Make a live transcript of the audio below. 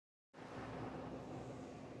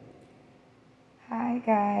Hi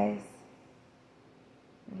guys.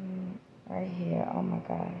 Right here. Oh my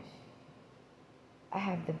gosh. I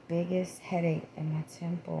have the biggest headache in my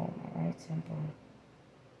temple, my right temple.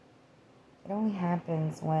 It only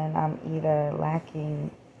happens when I'm either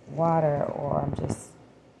lacking water or I'm just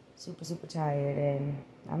super tired, and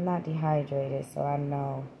I'm not dehydrated, so I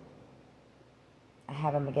know I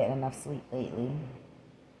haven't been getting enough sleep lately.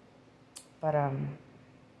 But I'm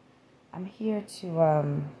here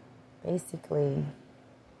to basically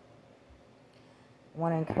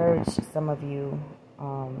want to encourage some of you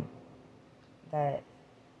that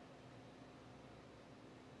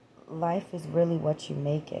life is really what you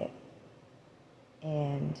make it.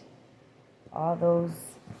 And all those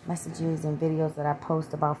messages and videos that I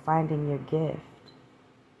post about finding your gift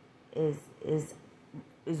is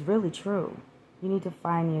really true. You need to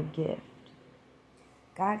find your gift.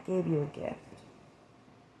 God gave you a gift.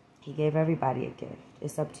 He gave everybody a gift.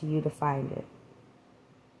 It's up to you to find it.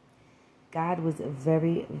 God was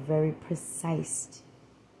very, very precise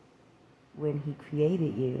when He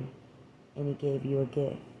created you and He gave you a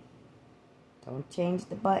gift. Don't change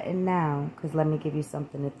the button now, because let me give you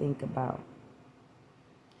something to think about.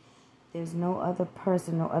 There's no other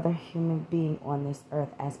person, no other human being on this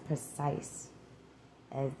earth as precise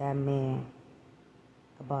as that man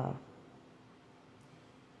above.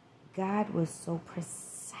 God was so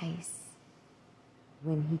precise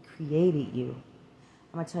when He created you.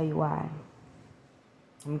 I'm going to tell you why.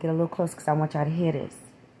 I'm going to get a little close because I want y'all to hear this.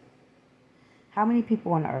 How many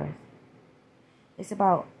people on earth? It's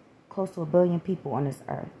about close to 1 billion people on this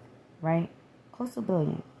earth, right? Close to 1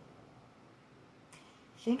 billion.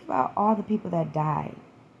 Think about all the people that died.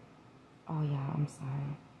 Oh, yeah, I'm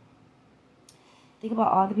sorry. Think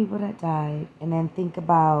about all the people that died, and then think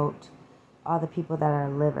about all the people that are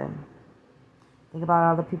living. Think about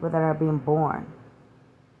all the people that are being born,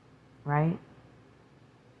 right?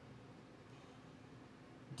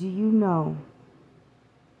 Do you know,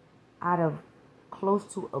 out of close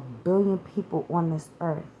to 1 billion people on this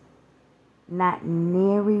earth, not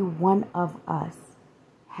nary one of us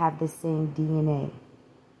have the same DNA?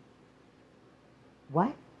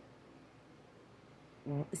 What?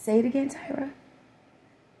 Say it again, Tyra.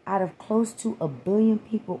 Out of close to 1 billion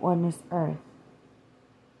people on this earth,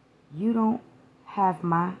 you don't have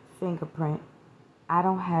my fingerprint. I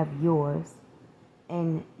don't have yours.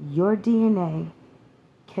 And your DNA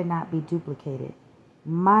cannot be duplicated.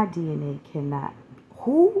 My DNA cannot.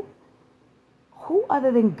 Who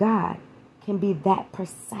other than God can be that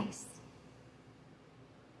precise?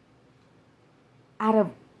 Out of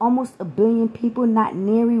almost 1 billion people, not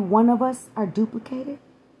nary one of us are duplicated?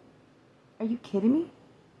 Are you kidding me?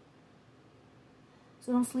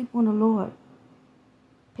 So don't sleep on the Lord.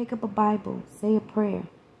 Pick up a Bible. Say a prayer.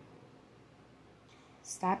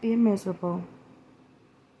 Stop being miserable.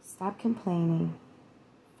 Stop complaining.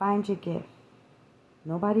 Find your gift.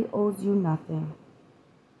 Nobody owes you nothing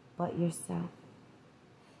but yourself.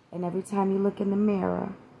 And every time you look in the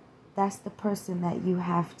mirror, that's the person that you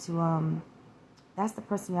have to, that's the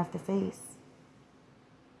person you have to face.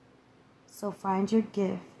 So find your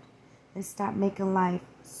gift and stop making life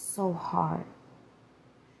so hard.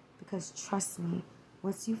 Because trust me,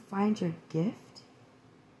 once you find your gift,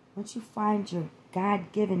 once you find your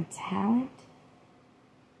God-given talent,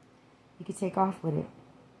 you can take off with it.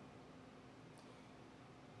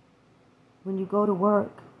 When you go to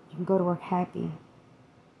work, you can go to work happy.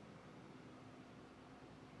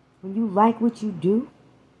 When you like what you do,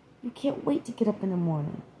 you can't wait to get up in the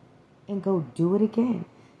morning and go do it again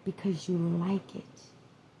because you like it.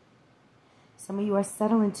 Some of you are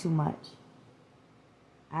settling too much.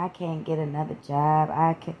 I can't get another job.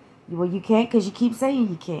 Well, you can't because you keep saying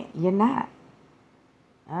you can't. You're not.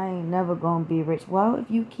 I ain't never going to be rich. Well, if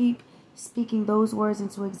you keep speaking those words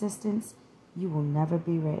into existence, you will never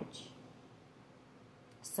be rich.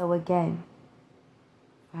 So again,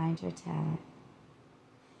 find your talent.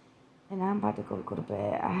 And I'm about to go to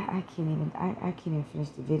bed. I can't even finish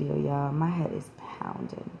the video, y'all. My head is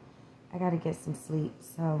pounding. I got to get some sleep.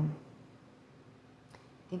 So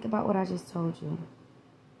think about what I just told you.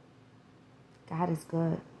 God is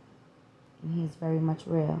good. And He's very much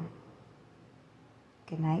real.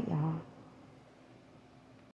 Good night, y'all.